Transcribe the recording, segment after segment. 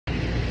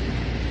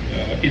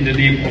In the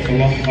name of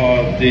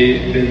Allah,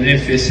 the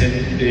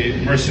Beneficent, the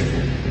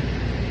Merciful.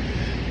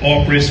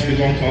 All praise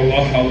belongs to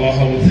Allah.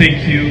 Allah will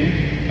thank you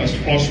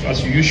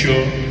as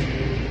usual.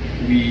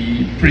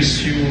 We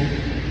praise you.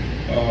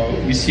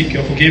 We seek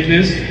your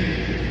forgiveness.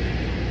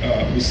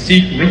 We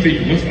seek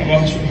refuge with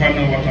Allah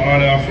subhanahu wa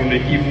ta'ala from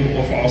the evil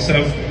of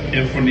ourselves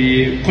and from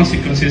the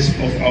consequences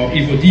of our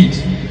evil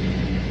deeds.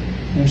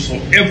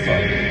 Whosoever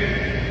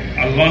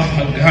Allah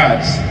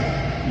guides,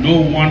 no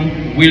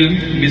one will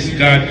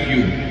misguide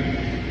you.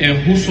 And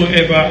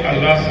whosoever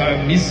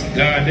Allah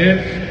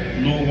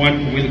misguided, no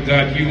one will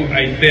guide you.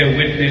 I bear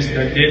witness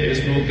that there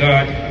is no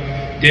God,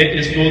 there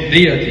is no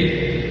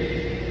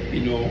deity,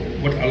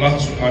 but Allah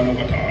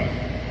subhanahu wa ta'ala.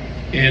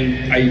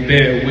 And I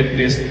bear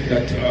witness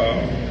that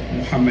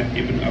Muhammad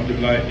ibn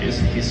Abdullah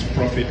is his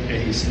prophet and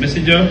his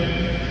messenger.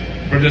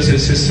 Brothers and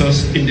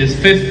sisters, in this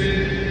faith,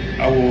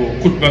 our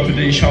khutbah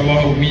today,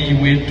 inshallah, we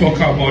will talk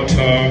about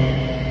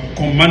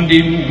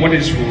commanding what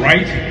is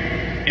right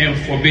and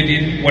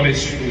forbidding what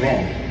is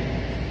wrong.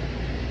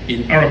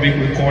 In Arabic,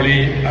 we call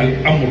it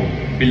al-amr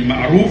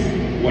bil-ma'ruf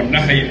wa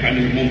nahy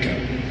anil-munkar.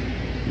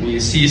 When you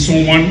see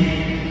someone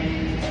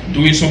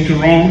doing something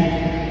wrong,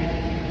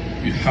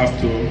 you have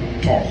to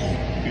talk.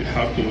 You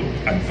have to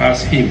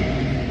advise him.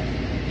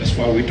 That's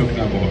what we're talking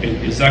about.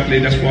 And exactly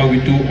that's what we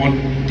do on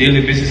a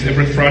daily basis.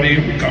 Every Friday,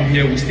 we come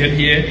here, we stand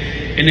here.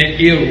 Any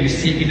ill we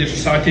see in the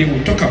society,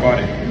 we talk about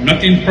it.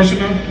 Nothing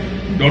personal.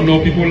 Don't know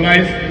people's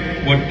life,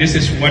 but this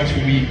is what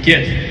we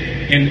get.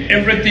 And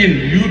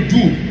everything you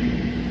do,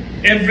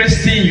 every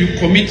sin you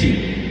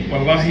committing,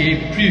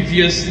 wallahi,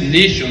 previous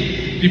nation,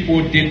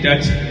 people did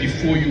that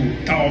before you,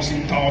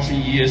 thousand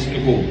years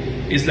ago.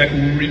 It's like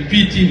we're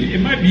repeating.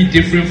 It might be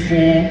different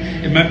form,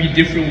 it might be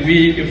different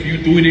way if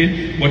you're doing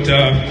it, but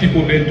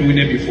people have been doing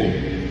it before.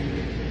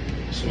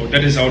 So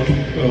that is our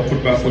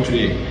khutbah for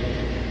today.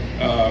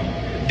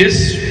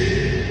 This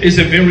is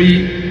a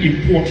very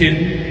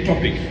important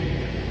topic.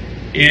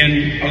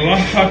 And Allah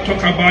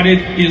talk about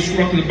it in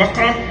Surah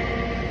Al-Baqarah,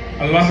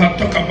 Allah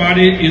talk about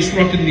it in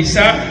Surah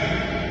Al-Nisa,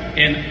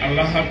 and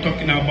Allah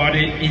talking about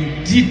it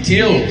in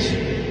details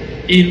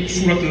in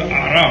Surah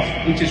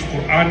Al-A'raf, which is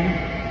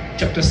Quran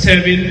chapter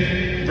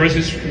 7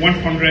 verses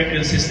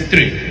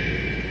 163.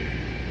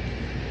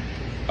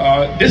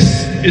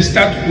 This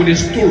starts with a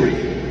story.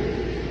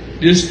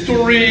 The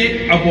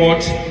story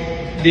about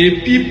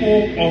the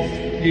people of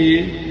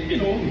the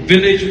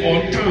village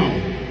or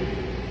town.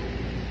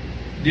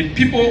 The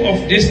people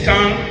of this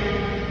town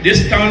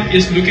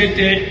is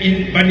located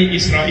in Bani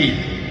Israel.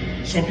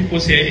 Some people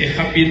say it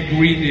happened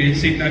during the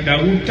Sayyidina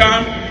Dawood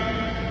time,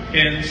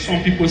 and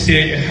some people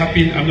say it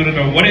happened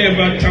another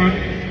whatever time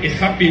it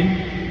happened,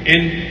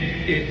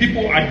 and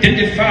people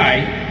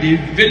identify the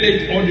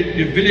village or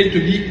the village to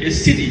be a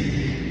city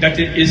that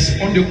is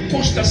on the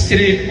coastal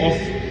city of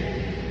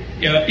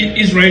in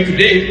Israel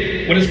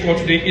today. What is called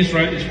today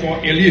Israel is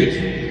called Eliot.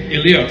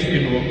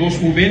 Those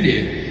who went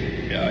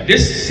there.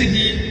 This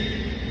city,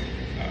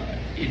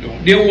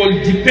 they were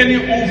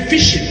depending on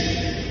fishing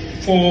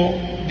for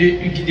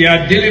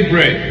their daily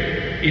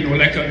bread.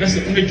 That's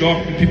the only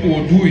job people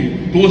were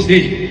doing those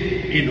days,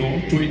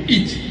 to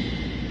eat.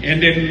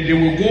 And then they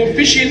will go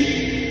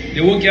fishing,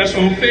 they will get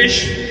some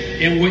fish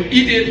and will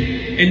eat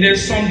it, and then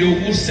some they will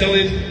go sell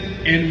it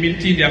and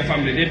maintain their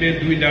family. They've been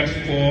doing that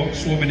for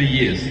so many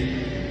years.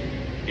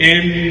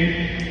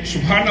 And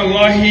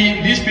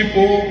subhanallah, these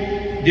people,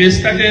 they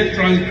started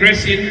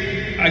transgressing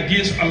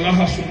against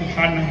Allah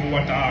subhanahu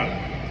wa ta'ala.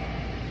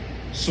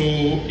 So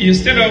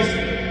instead of,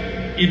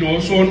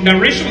 so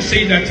narration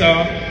say that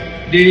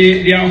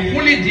their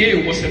holy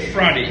day was a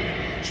Friday.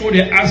 So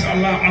they asked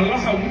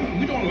Allah,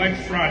 we don't like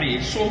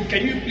Friday, so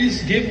can you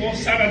please give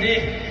us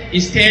Saturday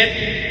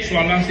instead? So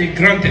Allah said,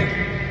 granted,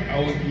 I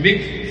will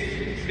make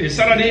a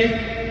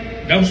Saturday.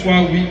 That's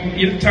why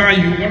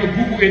anytime you want to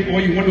Google it or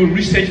you want to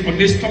research on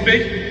this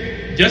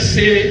topic, just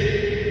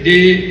say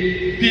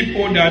the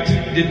people that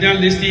did not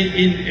listen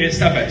in a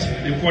Sabbath.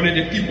 They call it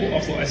the people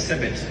of a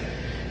Sabbath.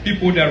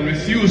 People that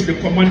refuse the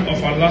command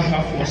of Allah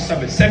for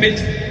Sabbath.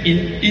 Sabbath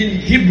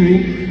in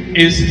Hebrew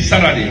is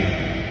Saturday,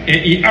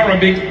 and in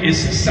Arabic is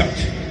Sabt.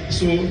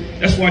 So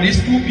that's why these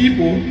two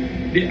people,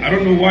 I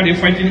don't know why they're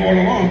fighting all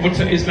along, but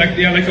it's like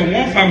they are like a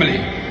one family.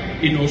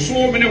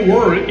 So many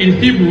words in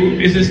Hebrew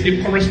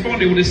it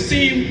corresponds with the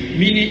same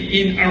meaning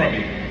in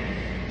Arabic.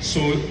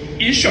 So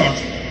in short,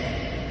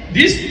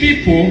 these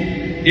people,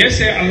 they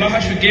say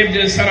Allah should give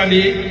them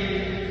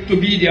Saturday to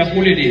be their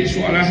holiday.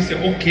 So Allah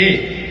said,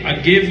 okay, I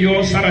gave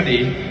you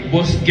Saturday,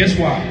 but guess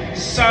what?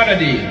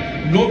 Saturday,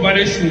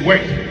 nobody should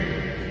work.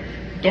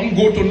 Don't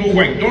go to no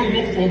work. Don't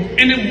look for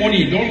any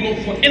money. Don't look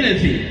for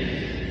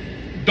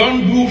anything.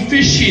 Don't do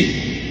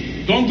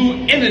fishing. Don't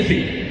do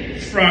anything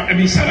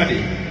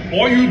Saturday.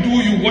 All you do,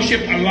 you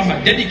worship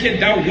Allah. Dedicate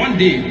that one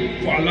day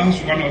for Allah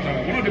subhanahu wa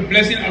ta'ala. One of the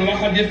blessings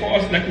Allah did for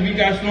us, like we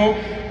guys know,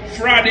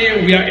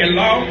 Friday we are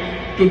allowed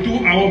to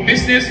do our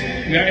business.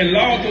 We are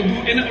allowed to do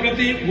any other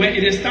thing. When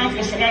it is time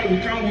for Salat, we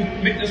come, we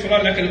make the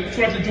Salat like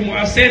Surah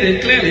Al-Jumu'ah said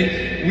it clearly.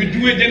 We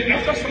do it. Then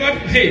after Salat,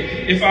 hey,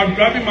 if I'm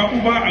driving my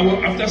Uber, I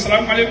will, after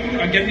Salam Alaikum,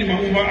 I get in my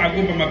Uber, I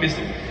go by my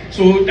business.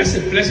 So that's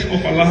a blessing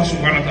of Allah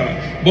subhanahu wa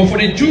ta'ala. But for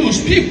the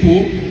Jews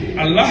people,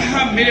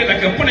 Allah made it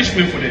like a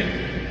punishment for them.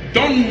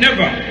 Don't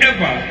never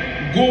ever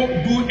go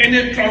do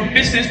any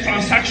business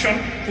transaction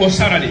for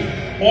Saturday.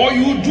 All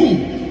you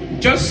do,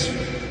 just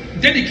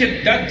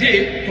dedicate that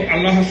day to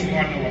Allah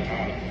subhanahu wa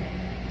ta'ala.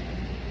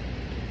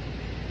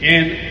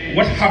 And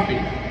what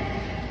happened?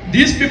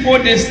 These people,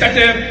 they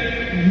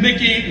started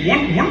making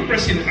one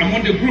person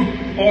among the group,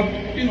 or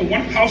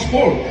one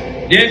household,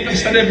 they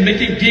started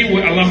making game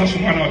with Allah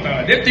subhanahu wa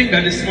ta'ala. They think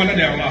that they're smarter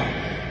than Allah.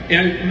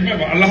 And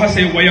remember, Allah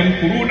said,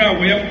 وَيَمْكُرُونَ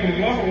وَيَمْكُرُ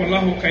اللَّهُ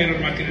وَاللَّهُ خَيْرُ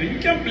الْمَاكِرِينَ. You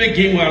can't play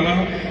game with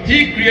Allah.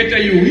 He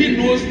created you. He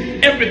knows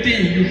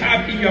everything you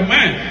have in your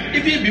mind.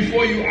 Even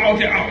before you out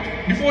and out,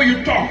 before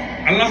you talk,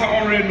 Allah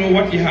already know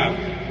what you have.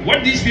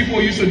 What these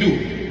people used to do.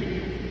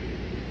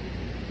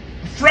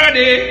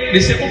 Friday, they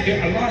say, okay,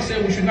 Allah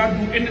said we should not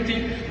do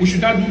anything. We should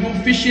not do no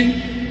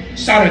fishing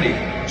Saturday.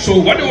 So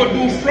what they will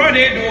do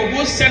Friday, they will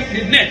go set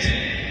the net.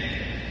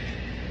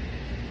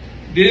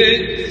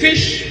 The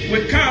fish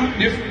will come,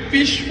 like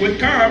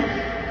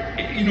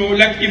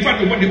in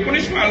fact, what the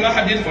punishment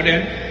Allah did for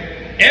them,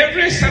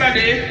 every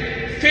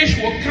Saturday, fish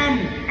will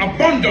come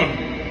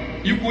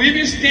abundant. You could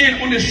even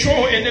stand on the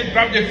shore and then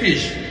grab the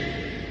fish.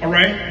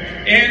 Alright?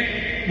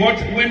 But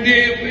when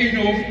they,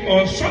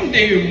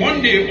 Sunday,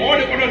 Monday, all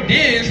the other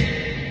days,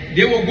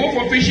 they will go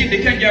for fishing,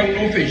 they can't get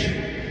no fish.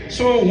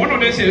 So one of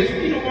them says,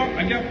 you know what,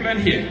 I got a plan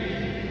here.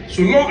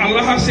 So long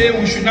Allah said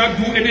we should not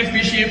do any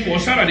fishing for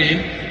Saturday,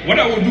 what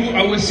I will do,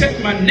 I will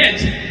set my net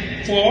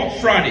for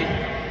Friday.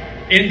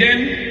 And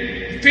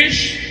then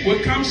fish will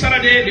come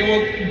Saturday, they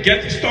will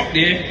get stuck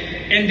there.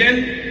 And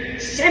then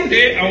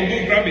Sunday, I will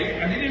go grab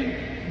it. I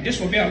didn't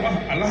disobey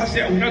Allah. Allah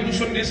said I will not do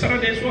Sunday,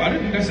 Saturday, so I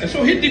didn't do that.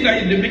 So he think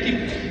that they're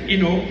making,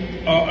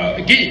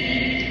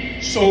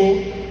 game. So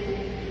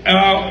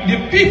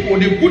the people,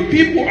 the good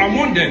people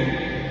among them,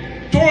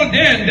 told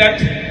them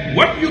that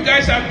what you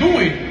guys are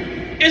doing,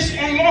 it's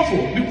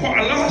unlawful, because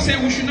Allah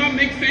said we should not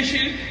make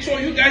fishing, so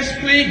you guys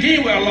play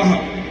game with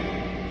Allah.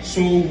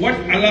 So what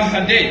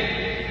Allah did,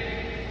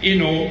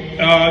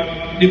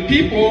 the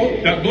people,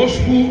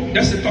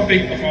 that's the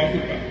topic of our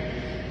khutbah.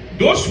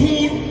 Those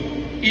who,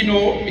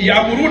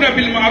 يَأْمُرُونَ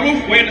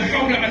بِالْمَعْرُوفِ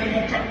وَيَنْهَوْنَ عَنِ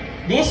الْمُنكَرِ.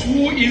 Those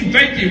who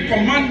inviting,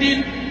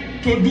 commanding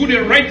to do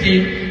the right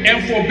thing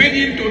and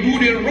forbidding to do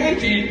the wrong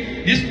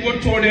thing, these people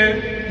told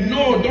them,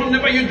 no, don't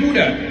never you do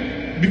that.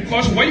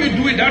 Because when you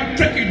do it, that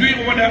trick you're doing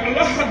over there,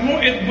 Allah had no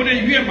it more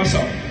than you and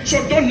myself.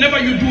 So don't never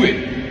you do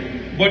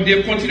it. But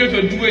they continue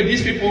to do it.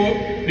 These people,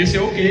 they say,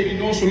 okay,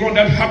 so long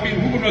that happened,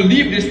 we're going to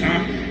leave this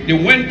time. They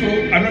went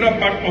to another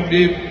part of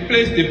the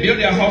place, they build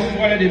their house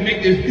where they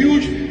make a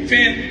huge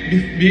fence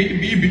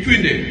be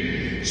between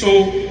them.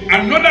 So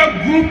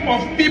another group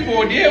of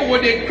people, they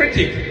were the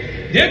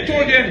critic. They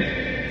told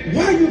them,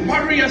 why you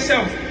bury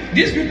yourself?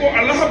 These people,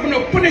 Allah going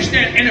to punish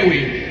them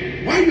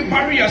anyway. Why you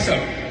bury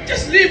yourself?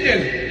 Just leave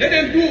them. Let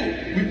them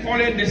do. We call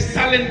it the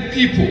silent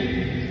people.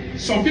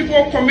 Some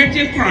people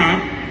committing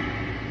crime,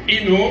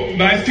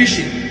 by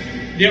fishing.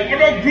 The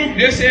other group,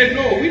 they say,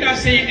 no, we're not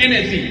saying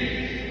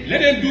anything.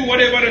 Let them do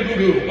whatever they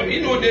do. But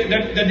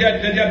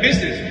their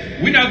business.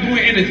 We're not doing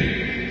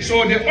anything.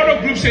 So the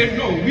other group said,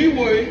 no, we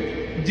will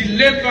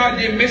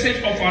deliver the message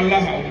of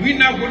Allah. We're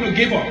not going to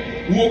give up.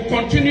 We will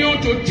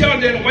continue to tell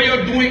them what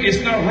you're doing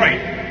is not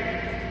right.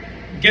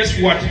 Guess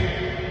what?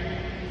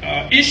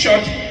 In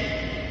short,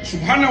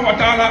 Subhanahu wa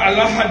ta'ala,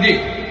 Allah did.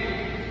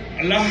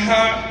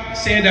 Allah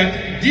said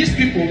that these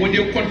people, when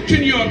they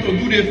continue to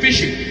do the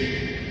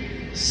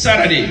fishing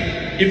Saturday,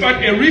 in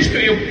fact, it reached to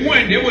a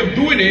point they were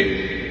doing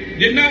it,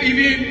 they're not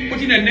even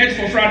putting a net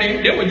for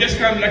Friday. They would just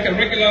come like a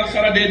regular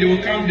Saturday. They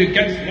will come, they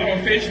get a lot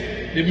of fish,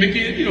 they make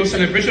it,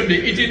 celebration,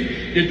 they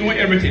eating, they're doing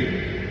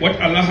everything. What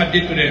Allah had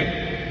did to them,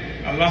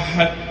 Allah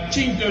had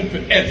changed them to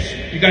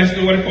apes. You guys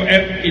know what they call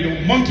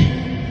ape? Monkey.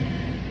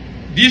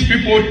 These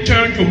people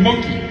turned to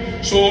monkey.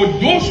 So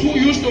those who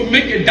used to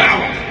make a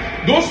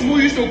da'wah, those who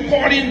used to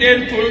call in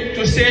them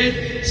to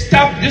say,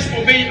 stop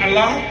disobeying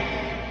Allah,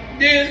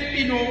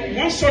 they,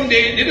 one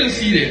Sunday they didn't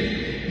see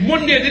them.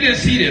 Monday they didn't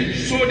see them.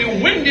 So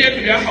they went there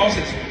to their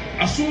houses.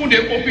 As soon as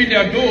they opened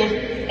their doors,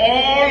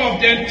 all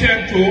of them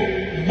turned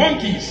to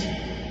monkeys.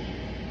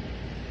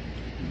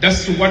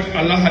 That's what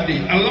Allah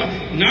did. Allah,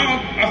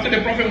 now, after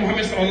the Prophet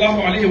Muhammad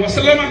sallallahu alaihi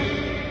wasallam,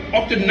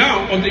 up to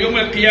now, on the Yawm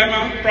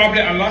al-Qiyamah,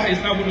 probably Allah is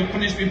not going to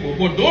punish people.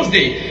 But those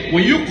days,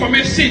 when you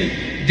commit sin,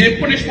 the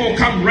punishment will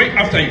come right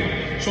after you.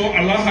 So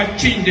Allah had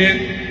changed them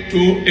to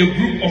a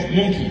group of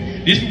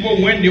monkeys. These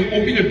people, when they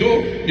opened the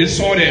door, they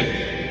saw them.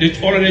 They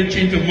already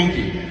changed to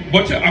monkey.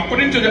 But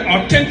according to the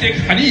authentic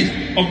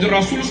hadith of the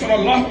Rasul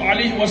sallallahu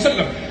alaihi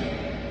wasallam,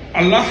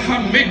 Allah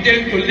made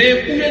them to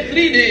live only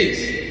 3 days.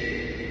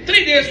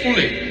 3 days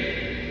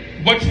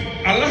only. But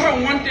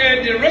Allah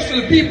wanted the rest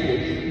of the people,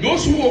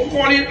 those who were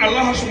calling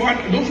Allah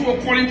subhanahu, those who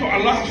were calling to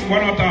Allah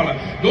subhanahu wa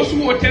ta'ala, those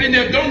who were telling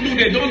them, don't do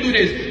this, don't do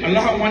this,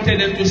 Allah wanted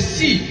them to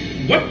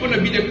see what going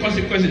to be the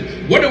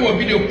consequences, what will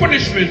be the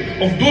punishment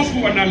of those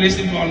who are not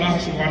listening to Allah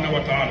subhanahu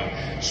wa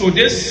ta'ala. So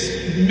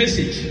this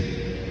message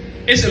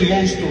is a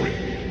long story,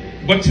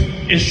 but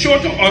it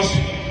shows to us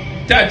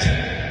that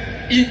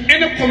in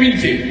any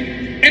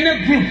community,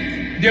 any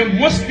group, there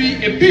must be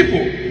a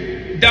people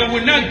that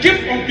will not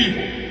give on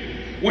people.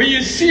 When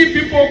you see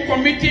people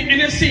committing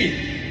any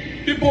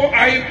sin, people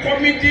are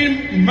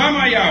committing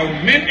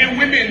mamaya, men and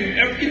women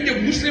in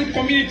the Muslim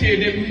community,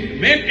 the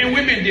men and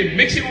women, they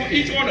mixing on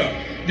each other.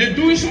 They're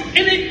doing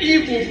any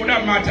evil for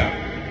that matter.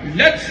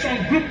 Let some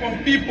group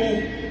of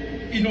people,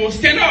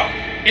 stand up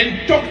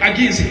and talk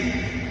against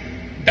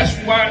it. That's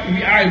why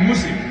we are a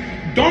Muslim.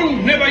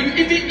 Don't never,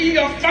 even in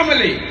your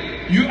family,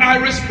 you are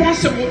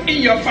responsible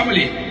in your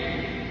family.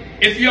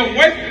 If your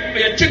wife or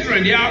your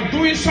children, they are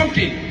doing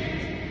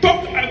something,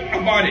 talk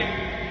about it.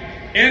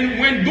 And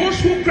when those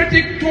who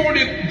critic told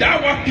the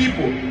Dawah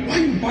people, why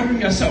you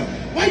bothering yourself?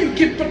 Why you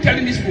keep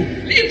telling these people?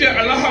 Leave them,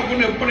 Allah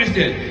going to punish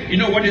them. You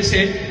know what they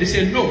said? They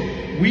said, no,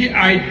 we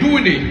are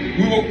doing it.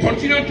 We will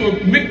continue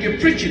to make a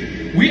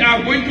preaching. We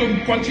are going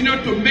to continue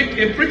to make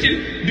a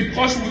preaching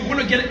because we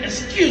want to get an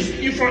excuse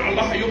in front of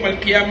Allah Yawm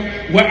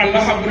al-Qiyamah, where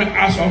Allah going to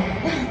ask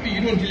us, what happened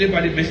you don't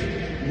deliver the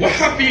message? What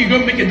happened you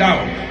don't make a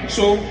dawah?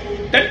 So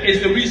that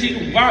is the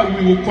reason why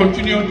we will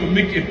continue to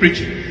make a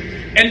preaching.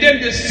 And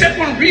then the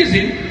second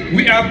reason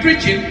we are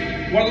preaching,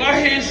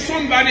 wallahi,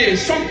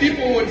 some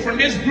people from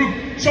this group,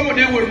 some of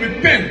them will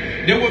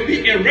repent. They will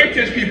be a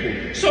righteous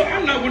people. So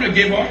I'm not going to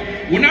give up.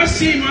 When I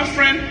see my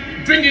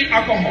friend drinking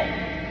alcohol,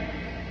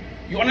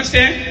 you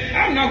understand?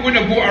 I'm not going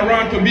to go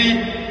around to be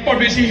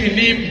publishing his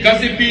name,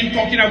 gossiping,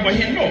 talking about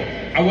him. No.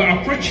 I will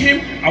approach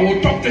him. I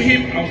will talk to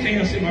him. I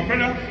will say, my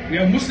brother, we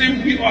are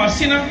Muslim, we are a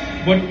sinner,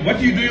 but what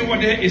you doing over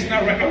there is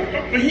not right. I will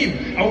talk to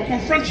him. I will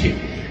confront him.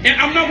 And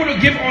I'm not going to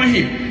give on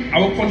him. I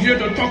will continue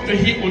to talk to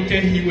him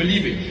until he will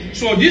leave it.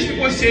 So these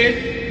people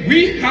say,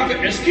 we have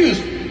an excuse.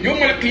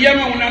 Yawm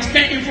al-Qiyamah, when I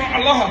stand in front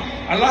of Allah,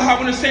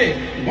 Allah will say,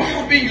 what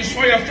happened? You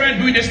saw your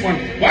friend doing this one.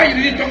 Why you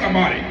didn't talk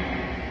about it?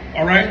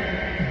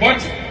 Alright?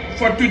 But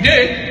for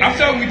today,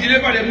 after we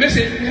deliver the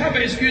message, we have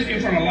an excuse in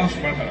front of Allah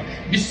subhanahu wa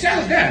ta'ala.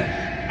 Besides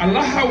that,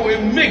 Allah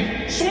will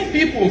make some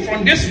people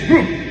from this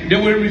group, they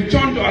will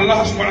return to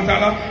Allah subhanahu wa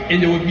ta'ala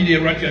and they will be the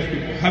righteous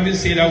people. Having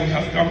said that, we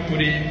have come to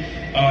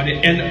the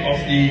end of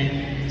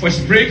the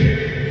first break.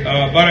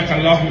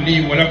 Barakallahu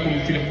li wa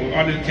lakum fil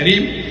Qur'an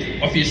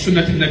al-Karim wa fi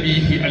sunnati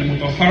nabiyhi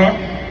al-mutahhara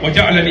wa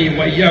ja'alani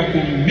wa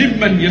iyyakum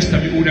mimman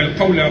yastami'una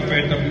al-qawla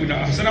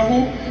fayattabi'una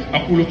ahsanahu.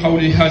 أقول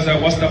قولي هذا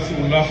واستغفر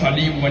الله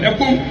لي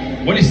ولكم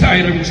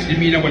ولسائر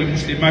المسلمين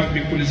والمسلمات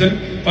من كل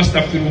ذنب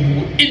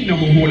فاستغفروه إنه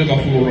هو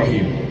الغفور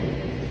الرحيم.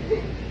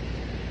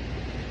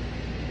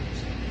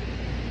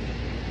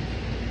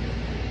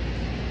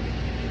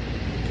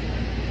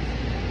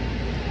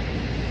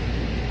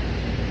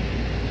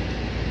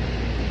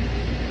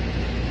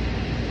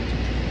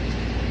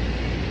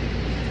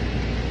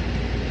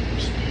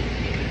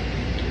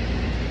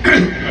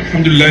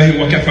 الحمد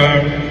لله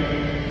وكفى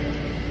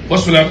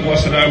والصلاة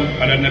والسلام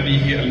على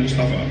نبيه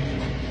المصطفى.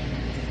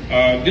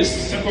 This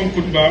second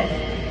khutbah,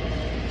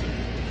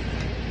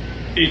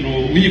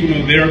 we're going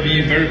to there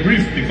be very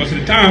brief because of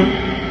the time.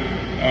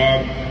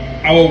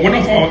 One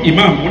of our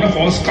imam, one of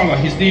our scholars,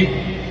 his name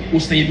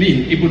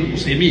Ibn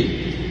Usaymin,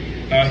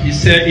 he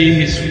said in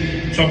his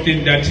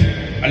something that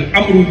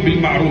al-amru bil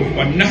ma'ruf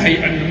wa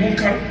nahy anil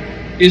munkar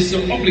is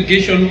an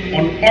obligation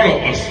on all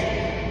of us.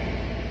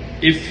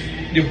 If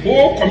the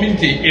whole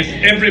community, if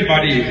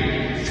everybody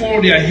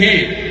fold their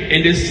head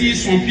and they see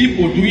some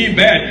people doing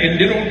bad and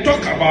they don't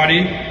talk about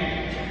it,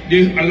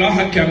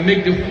 Allah can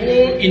make the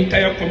whole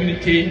entire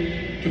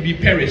community to be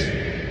perished.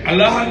 If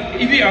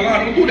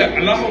Allah don't do that,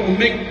 Allah will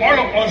make all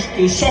of us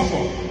to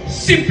suffer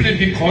simply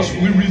because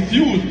we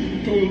refuse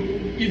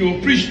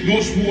to, preach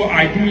those who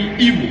are doing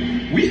evil.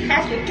 We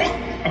have to talk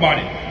about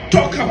it.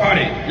 Talk about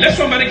it. Let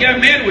somebody get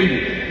mad with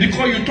you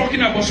because you're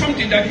talking about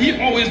something that he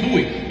always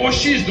doing or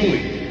she's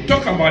doing.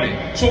 Talk about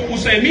it. So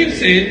Usaymin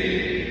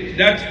said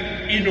that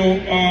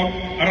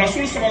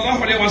Rasul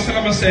sallallahu alaihi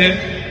wasallam said,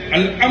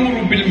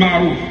 "Al-amru bil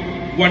ma'ruf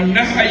wa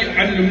nahy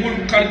anil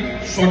munkar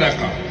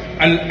sadaqa."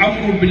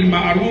 Al-amru bil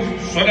ma'ruf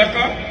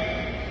sadaqa.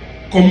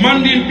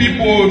 Commanding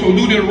people to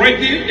do the right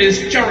thing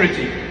is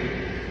charity.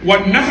 Wa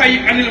nahy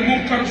anil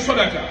munkar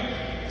sadaqa.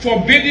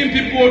 Forbidding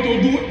people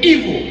to do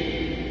evil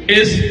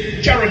is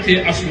charity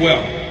as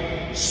well.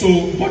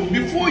 So, but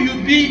before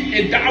you be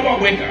a da'wah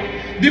worker,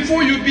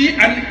 before you be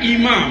an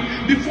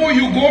imam, before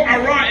you go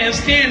around and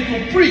stand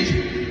to preach,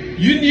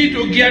 you need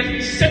to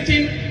get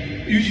certain,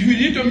 you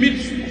need to meet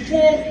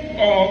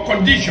 4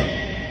 conditions.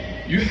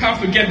 You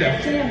have to get there.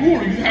 4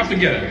 rules you have to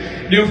get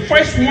there. The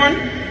first one,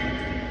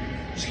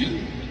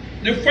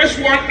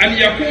 an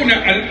yakuna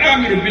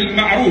al-amir bil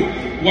ma'ruf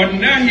wa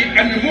nahi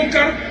an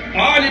munkar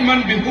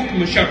aliman bi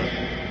hukm shar.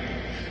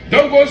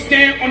 Don't go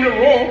stand on the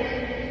road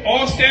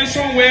or stand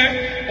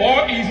somewhere,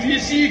 or if you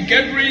see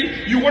gathering,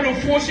 you want to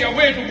force your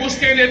way to go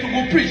stand there to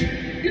go preach.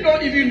 You You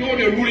don't even know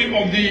the ruling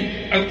of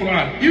the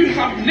Quran. You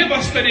have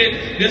never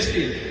studied this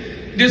thing.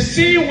 The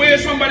same way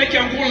somebody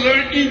can go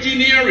learn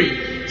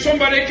engineering,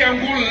 somebody can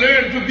go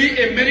learn to be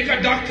a medical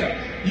doctor.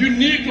 You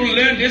need to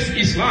learn this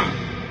Islam.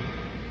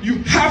 You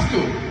have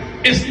to.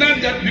 It's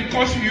not that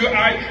because you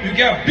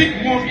get a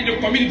big mouth in the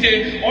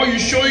community or you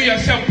show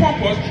yourself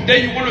pompous,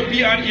 then you want to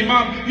be an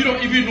imam. You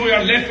don't even know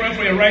your left hand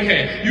from your right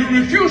hand. You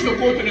refuse to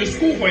go to the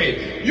school for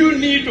it. You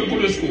need to go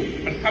to school.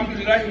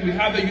 Alhamdulillah, we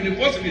have the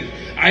universities.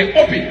 I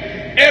open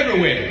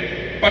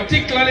everywhere.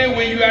 Particularly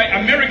when you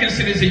are American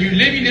citizen, you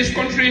live in this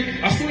country,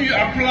 as soon as you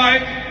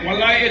apply,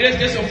 wallahi, it is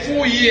just a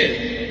 4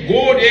 year.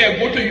 Go there,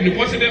 go to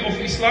University of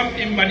Islam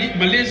in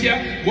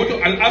Malaysia, go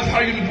to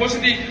Al-Azhar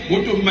University,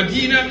 go to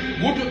Medina,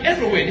 go to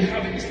everywhere. They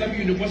have an Islamic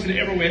university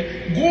everywhere.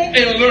 Go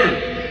and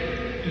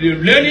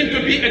learn. Learning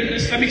to be an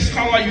Islamic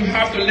scholar, you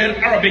have to learn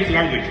Arabic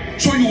language.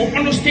 So you will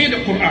understand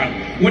the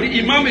Quran. When the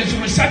Imam is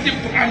reciting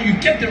the Quran, you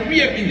get the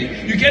real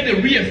meaning, you get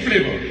the real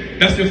flavor.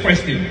 That's the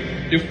first thing.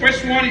 The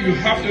first one, you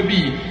have to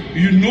be,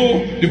 you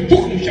know the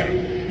book of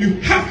Sharia.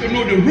 You have to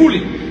know the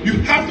ruling. You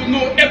have to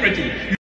know everything.